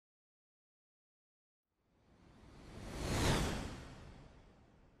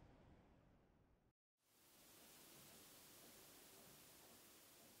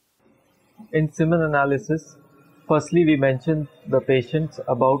In semen analysis, firstly we mention the patients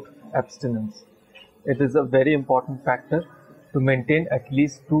about abstinence. It is a very important factor to maintain at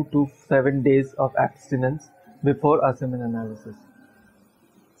least 2 to 7 days of abstinence before a semen analysis.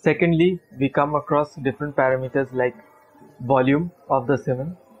 Secondly, we come across different parameters like volume of the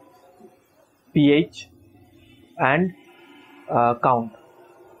semen, pH, and count,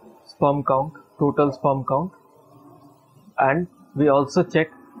 sperm count, total sperm count, and we also check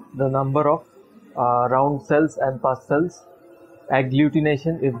the number of round cells and pus cells,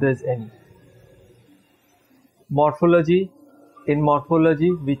 agglutination if there is any. Morphology. In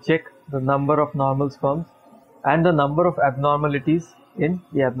morphology, we check the number of normal sperms and the number of abnormalities in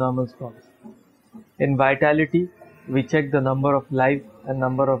the abnormal sperms. In vitality, we check the number of live and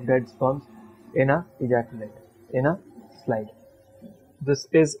number of dead sperms in a ejaculate, in a slide. This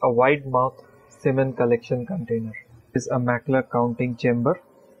is a wide mouth semen collection container. This is a macular counting chamber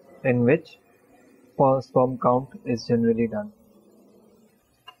in which sperm count is generally done.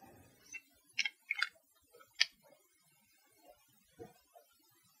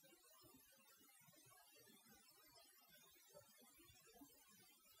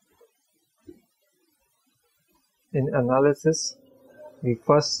 In analysis, we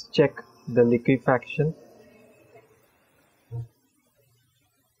first check the liquefaction.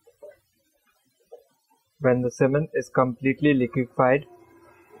 When the semen is completely liquefied,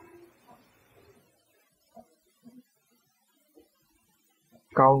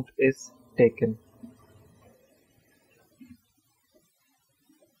 count is taken.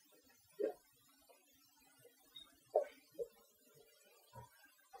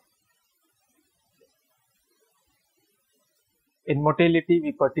 In motility,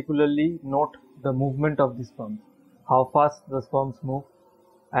 we particularly note the movement of the sperms, how fast the sperms move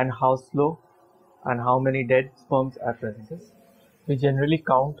and how slow and how many dead sperms are present. We generally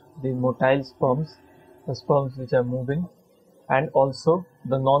count the motile sperms, the sperms which are moving, and also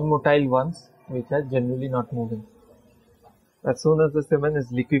the non-motile ones which are generally not moving. As soon as the semen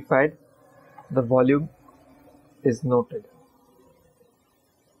is liquefied, the volume is noted.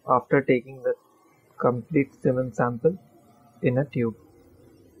 After taking the complete semen sample in a tube.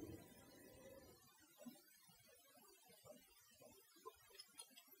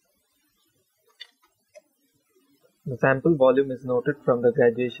 The sample volume is noted from the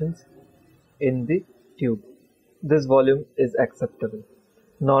graduations in the tube. This volume is acceptable.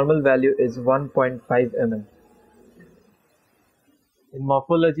 Normal value is 1.5 ml. In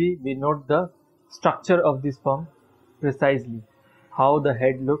morphology, we note the structure of the sperm precisely, how the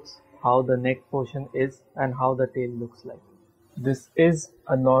head looks, how the neck portion is, and how the tail looks like. This is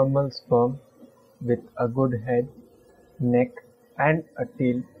a normal sperm with a good head, neck, and a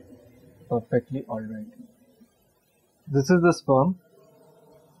tail perfectly alright. This is the sperm.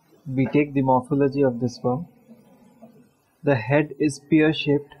 We take the morphology of the sperm. The head is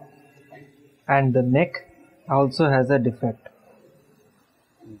pear-shaped and the neck also has a defect.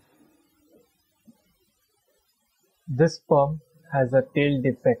 This sperm has a tail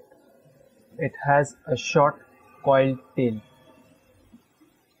defect. It has a short coiled tail.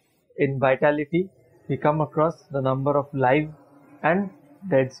 In vitality, we come across the number of live and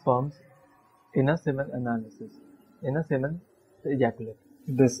dead sperms in a semen analysis, in a semen ejaculate.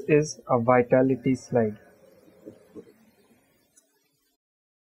 This is a vitality slide.